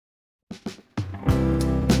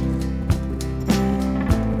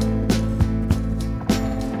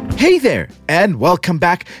Hey there, and welcome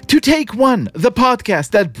back to Take One, the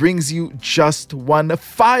podcast that brings you just one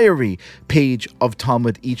fiery page of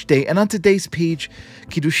Talmud each day. And on today's page,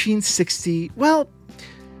 Kiddushin 60, well,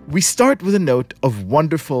 we start with a note of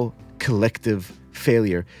wonderful collective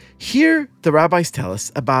failure. Here, the rabbis tell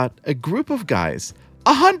us about a group of guys,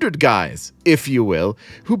 100 guys, if you will,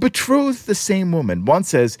 who betrothed the same woman. One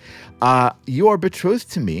says, you are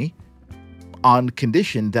betrothed to me on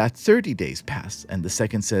condition that 30 days pass. And the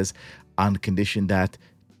second says, on condition that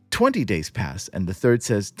 20 days pass. And the third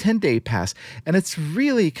says, 10-day pass. And it's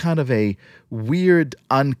really kind of a weird,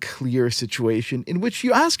 unclear situation in which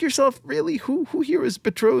you ask yourself, really, who here is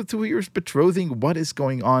betrothed? Who here is betrothing? What is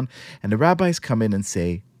going on? And the rabbis come in and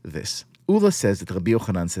say this. Ula says that Rabbi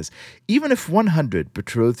Yochanan says, even if 100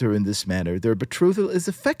 betrothed her in this manner, their betrothal is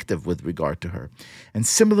effective with regard to her. And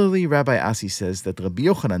similarly, Rabbi Asi says that Rabbi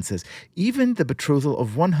Yochanan says, even the betrothal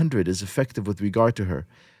of 100 is effective with regard to her.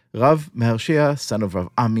 Rav Mehershea, son of Rav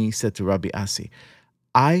Ami, said to Rabbi Asi,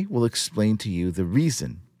 I will explain to you the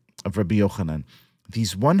reason of Rabbi Yochanan.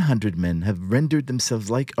 These 100 men have rendered themselves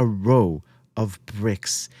like a row of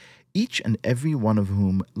bricks, each and every one of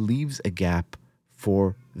whom leaves a gap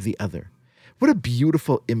for the other. What a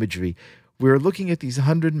beautiful imagery. We're looking at these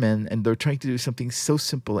 100 men and they're trying to do something so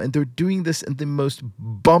simple, and they're doing this in the most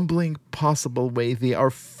bumbling possible way. They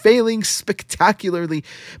are failing spectacularly,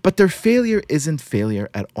 but their failure isn't failure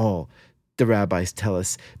at all, the rabbis tell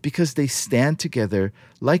us, because they stand together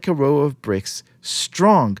like a row of bricks,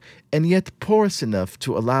 strong and yet porous enough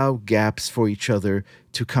to allow gaps for each other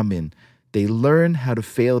to come in. They learn how to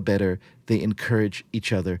fail better. They encourage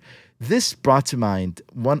each other. This brought to mind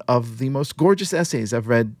one of the most gorgeous essays I've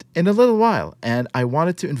read in a little while, and I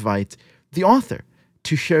wanted to invite the author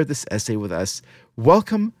to share this essay with us.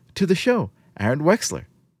 Welcome to the show, Aaron Wexler.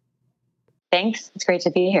 Thanks. It's great to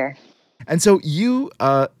be here. And so you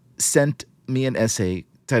sent me an essay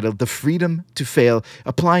titled The Freedom to Fail,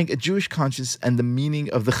 Applying a Jewish Conscience and the Meaning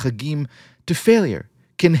of the Chagim to Failure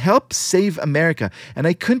can help save America. And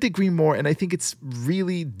I couldn't agree more, and I think it's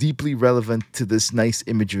really deeply relevant to this nice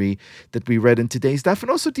imagery that we read in today's daf,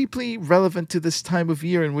 and also deeply relevant to this time of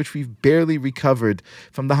year in which we've barely recovered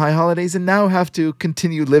from the high holidays and now have to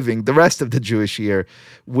continue living the rest of the Jewish year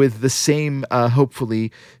with the same,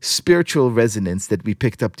 hopefully, spiritual resonance that we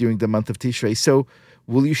picked up during the month of Tishrei. So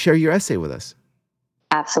will you share your essay with us?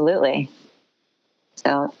 Absolutely.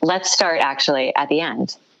 So let's start actually at the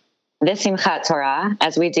end. This Simchat Torah,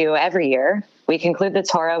 as we do every year, we conclude the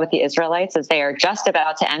Torah with the Israelites as they are just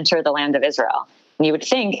about to enter the land of Israel. And you would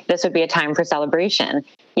think this would be a time for celebration.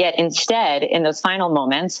 Yet instead, in those final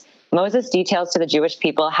moments, Moses details to the Jewish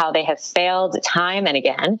people how they have failed time and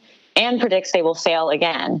again, and predicts they will fail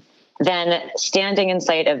again. Then, standing in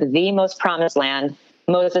sight of the most promised land,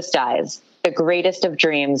 Moses dies, the greatest of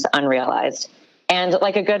dreams unrealized. And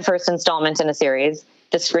like a good first installment in a series,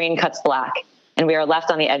 the screen cuts black, and we are left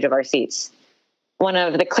on the edge of our seats. One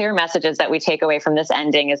of the clear messages that we take away from this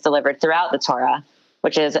ending is delivered throughout the Torah,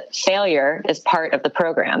 which is failure is part of the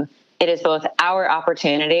program. It is both our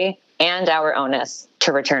opportunity and our onus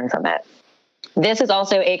to return from it. This is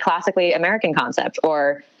also a classically American concept,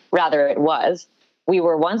 or rather it was. We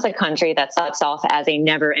were once a country that saw itself as a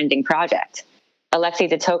never-ending project. Alexis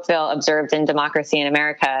de Tocqueville observed in Democracy in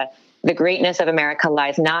America, the greatness of America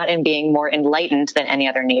lies not in being more enlightened than any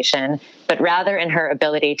other nation, but rather in her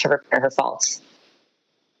ability to repair her faults.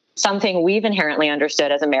 Something we've inherently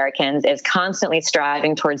understood as Americans is constantly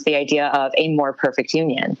striving towards the idea of a more perfect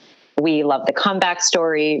union. We love the comeback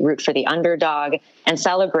story, root for the underdog, and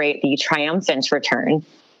celebrate the triumphant return.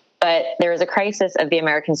 But there is a crisis of the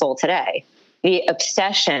American soul today. The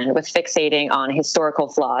obsession with fixating on historical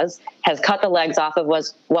flaws has cut the legs off of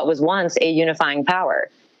what was once a unifying power.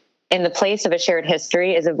 In the place of a shared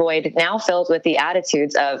history is a void now filled with the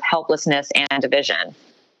attitudes of helplessness and division.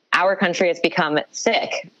 Our country has become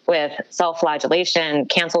sick with self-flagellation,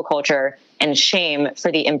 cancel culture, and shame for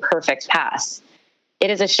the imperfect past.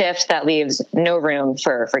 It is a shift that leaves no room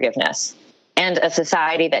for forgiveness, and a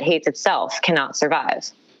society that hates itself cannot survive.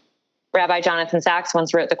 Rabbi Jonathan Sachs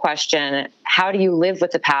once wrote the question, how do you live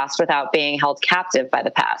with the past without being held captive by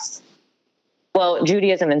the past? Well,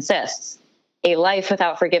 Judaism insists. A life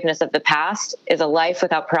without forgiveness of the past is a life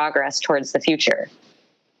without progress towards the future.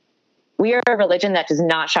 We are a religion that does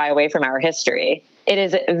not shy away from our history. It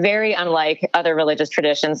is very unlike other religious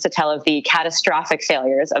traditions to tell of the catastrophic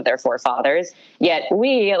failures of their forefathers, yet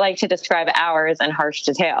we like to describe ours in harsh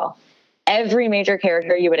detail. Every major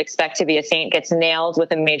character you would expect to be a saint gets nailed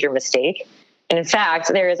with a major mistake. And in fact,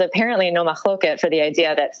 there is apparently no machloket for the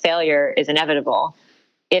idea that failure is inevitable.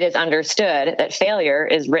 It is understood that failure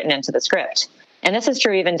is written into the script. And this is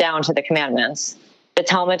true even down to the commandments. The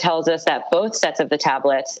Talmud tells us that both sets of the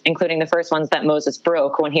tablets, including the first ones that Moses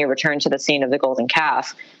broke when he returned to the scene of the golden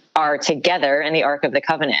calf, are together in the Ark of the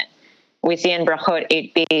Covenant. We see in Brachot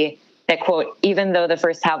 8b that, quote, even though the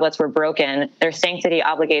first tablets were broken, their sanctity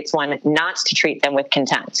obligates one not to treat them with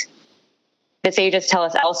contempt. The sages tell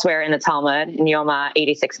us elsewhere in the Talmud, in Yoma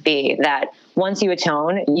 86b, that once you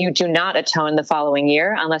atone, you do not atone the following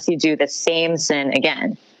year unless you do the same sin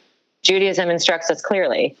again. Judaism instructs us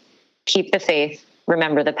clearly, keep the faith,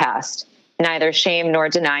 remember the past. Neither shame nor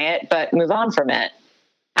deny it, but move on from it.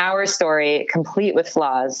 Our story, complete with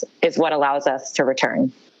flaws, is what allows us to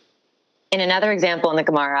return. In another example in the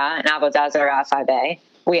Gemara, in Avodah Zarah 5a,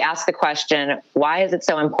 we ask the question, why is it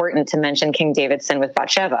so important to mention King David's sin with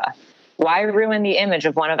Bathsheba? Why ruin the image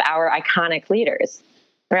of one of our iconic leaders?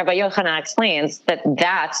 Rabbi Yochanan explains that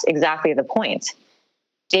that's exactly the point.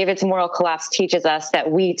 David's moral collapse teaches us that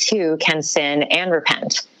we too can sin and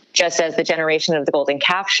repent, just as the generation of the golden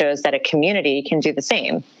calf shows that a community can do the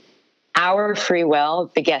same. Our free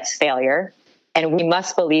will begets failure, and we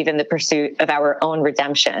must believe in the pursuit of our own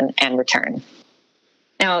redemption and return.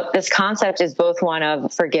 Now, this concept is both one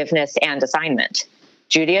of forgiveness and assignment.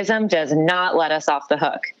 Judaism does not let us off the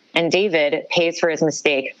hook, and David pays for his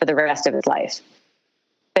mistake for the rest of his life.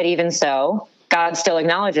 But even so, God still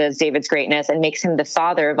acknowledges David's greatness and makes him the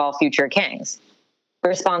father of all future kings.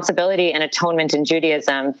 Responsibility and atonement in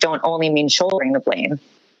Judaism don't only mean shouldering the blame.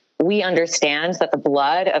 We understand that the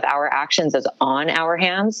blood of our actions is on our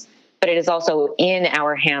hands, but it is also in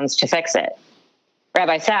our hands to fix it.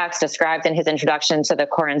 Rabbi Sachs described in his introduction to the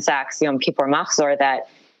Koren Sachs Yom Kippur Machzor that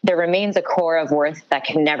there remains a core of worth that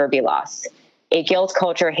can never be lost. A guilt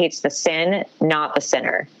culture hates the sin, not the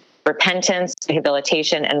sinner. Repentance,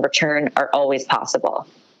 rehabilitation, and return are always possible.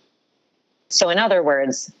 So in other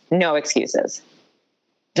words, no excuses.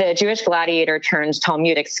 The Jewish gladiator turned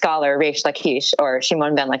Talmudic scholar Reish Lakish, or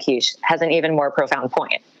Shimon ben Lakish, has an even more profound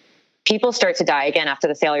point. People start to die again after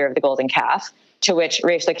the failure of the golden calf, to which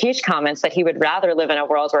Reish Lakish comments that he would rather live in a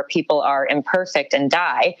world where people are imperfect and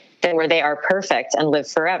die than where they are perfect and live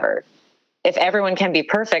forever. If everyone can be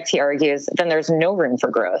perfect, he argues, then there's no room for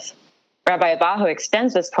growth. Rabbi Abahu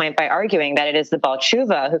extends this point by arguing that it is the Baal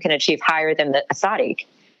Tshuva who can achieve higher than the Tzaddik.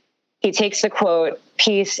 He takes the quote,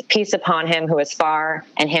 peace upon him who is far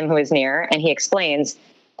and him who is near, and he explains,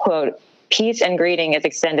 quote, peace and greeting is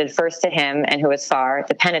extended first to him and who is far,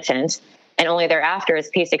 the penitent, and only thereafter is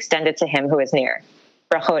peace extended to him who is near.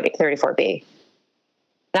 Brachot 34b.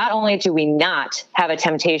 Not only do we not have a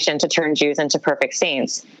temptation to turn Jews into perfect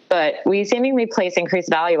saints, but we seemingly place increased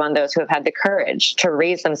value on those who have had the courage to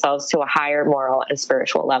raise themselves to a higher moral and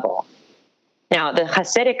spiritual level. Now, the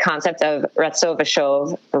Hasidic concept of Ratzov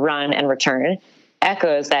V'Shov, run and return,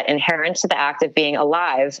 echoes that inherent to the act of being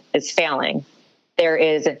alive is failing. There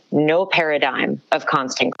is no paradigm of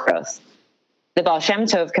constant growth. The Baal Shem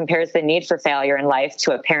Tov compares the need for failure in life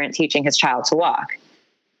to a parent teaching his child to walk.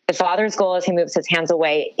 The father's goal as he moves his hands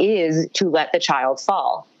away is to let the child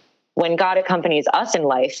fall. When God accompanies us in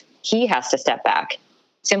life, he has to step back.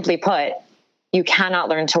 Simply put, you cannot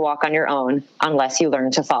learn to walk on your own unless you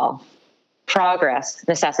learn to fall. Progress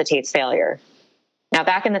necessitates failure. Now,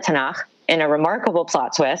 back in the Tanakh, in a remarkable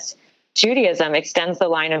plot twist, Judaism extends the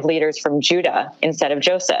line of leaders from Judah instead of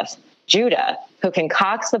Joseph. Judah, who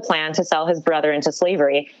concocts the plan to sell his brother into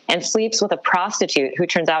slavery and sleeps with a prostitute who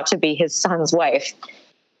turns out to be his son's wife.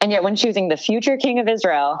 And yet when choosing the future king of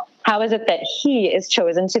Israel, how is it that he is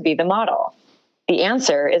chosen to be the model? The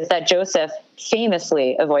answer is that Joseph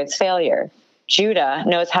famously avoids failure. Judah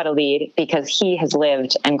knows how to lead because he has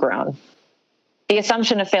lived and grown. The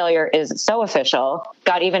assumption of failure is so official,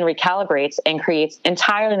 God even recalibrates and creates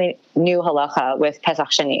entirely new halacha with Pesach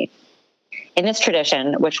Sheni. In this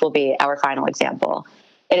tradition, which will be our final example,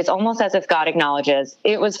 it is almost as if God acknowledges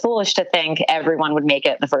it was foolish to think everyone would make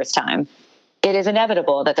it the first time. It is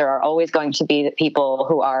inevitable that there are always going to be people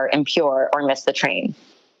who are impure or miss the train.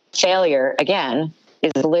 Failure, again,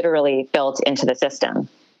 is literally built into the system.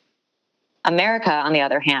 America, on the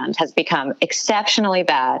other hand, has become exceptionally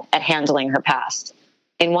bad at handling her past.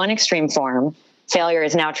 In one extreme form, failure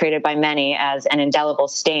is now treated by many as an indelible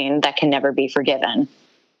stain that can never be forgiven.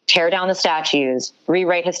 Tear down the statues,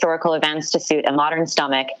 rewrite historical events to suit a modern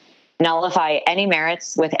stomach, nullify any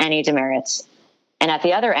merits with any demerits. And at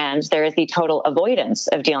the other end, there is the total avoidance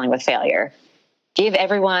of dealing with failure. Give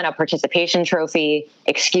everyone a participation trophy,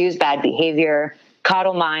 excuse bad behavior,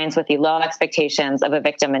 coddle minds with the low expectations of a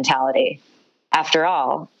victim mentality. After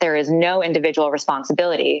all, there is no individual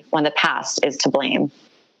responsibility when the past is to blame.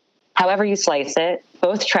 However you slice it,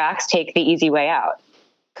 both tracks take the easy way out.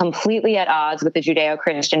 completely at odds with the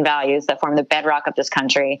Judeo-Christian values that form the bedrock of this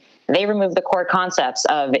country. They remove the core concepts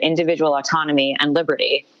of individual autonomy and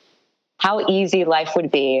liberty. How easy life would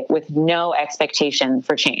be with no expectation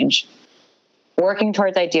for change. Working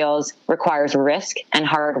towards ideals requires risk and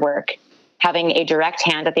hard work. Having a direct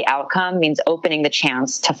hand at the outcome means opening the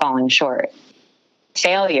chance to falling short.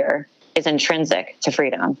 Failure is intrinsic to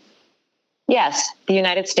freedom. Yes, the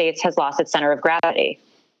United States has lost its center of gravity,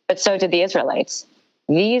 but so did the Israelites.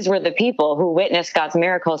 These were the people who witnessed God's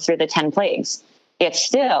miracles through the 10 plagues. Yet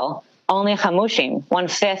still, only Chamushim,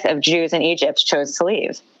 1/5 of Jews in Egypt, chose to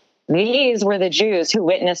leave. These were the Jews who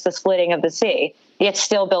witnessed the splitting of the sea, yet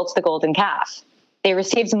still built the golden calf. They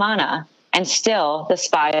received manna, and still the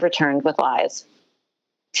spies returned with lies.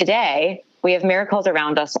 Today, we have miracles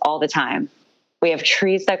around us all the time. We have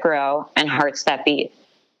trees that grow and hearts that beat.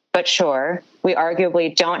 But sure, we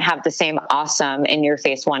arguably don't have the same awesome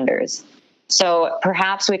in-your-face wonders. So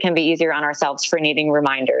perhaps we can be easier on ourselves for needing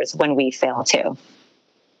reminders when we fail too.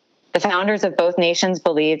 The founders of both nations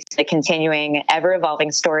believed in the continuing,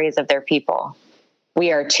 ever-evolving stories of their people.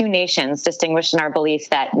 We are two nations distinguished in our belief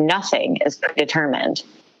that nothing is predetermined.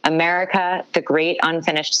 America, the great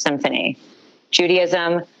unfinished symphony.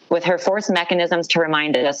 Judaism, with her forced mechanisms to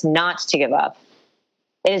remind us not to give up.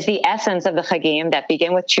 It is the essence of the Chagim that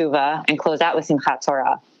begin with tshuva and close out with Simchat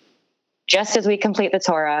Torah. Just as we complete the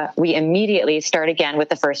Torah, we immediately start again with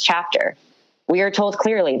the first chapter. We are told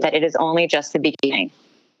clearly that it is only just the beginning.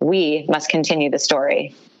 We must continue the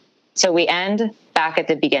story. So we end back at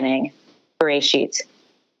the beginning, Bereshit.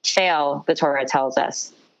 Fail, the Torah tells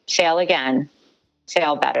us. Fail again.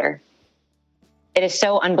 Fail better. It is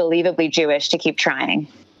so unbelievably Jewish to keep trying.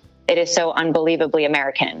 It is so unbelievably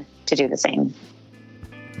American to do the same.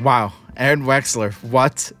 Wow. Aaron Wexler,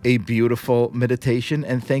 what a beautiful meditation.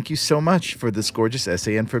 And thank you so much for this gorgeous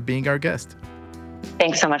essay and for being our guest.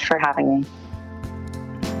 Thanks so much for having me.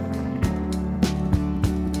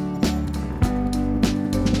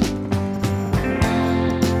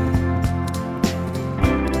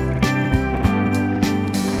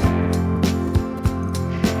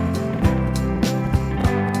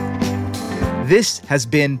 This has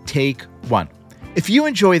been Take One. If you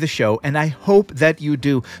enjoy the show, and I hope that you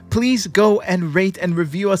do, please go and rate and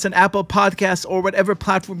review us on Apple Podcasts or whatever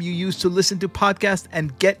platform you use to listen to podcasts,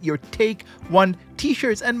 and get your Take One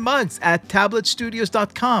t-shirts and mugs at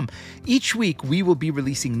tabletstudios.com. Each week, we will be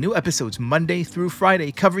releasing new episodes Monday through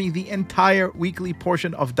Friday, covering the entire weekly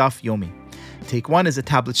portion of Daf Yomi. Take One is a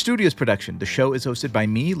Tablet Studios production. The show is hosted by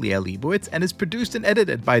me, Liel Leibowitz, and is produced and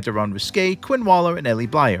edited by Daron Ruskay, Quinn Waller, and Ellie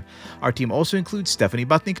Blyer. Our team also includes Stephanie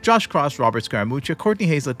Butnick, Josh Cross, Robert Scaramuccia, Courtney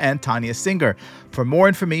Hazlett, and Tanya Singer. For more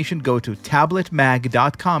information, go to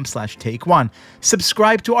tabletmag.com/takeone.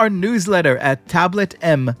 Subscribe to our newsletter at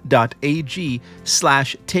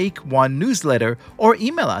tabletm.ag/takeone-newsletter, or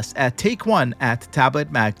email us at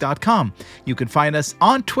takeone@tabletmag.com. You can find us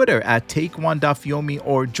on Twitter at takeone.yomi,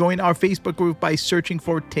 or join our Facebook group by searching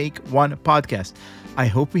for Take One Podcast. I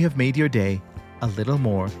hope we have made your day a little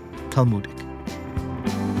more Talmudic.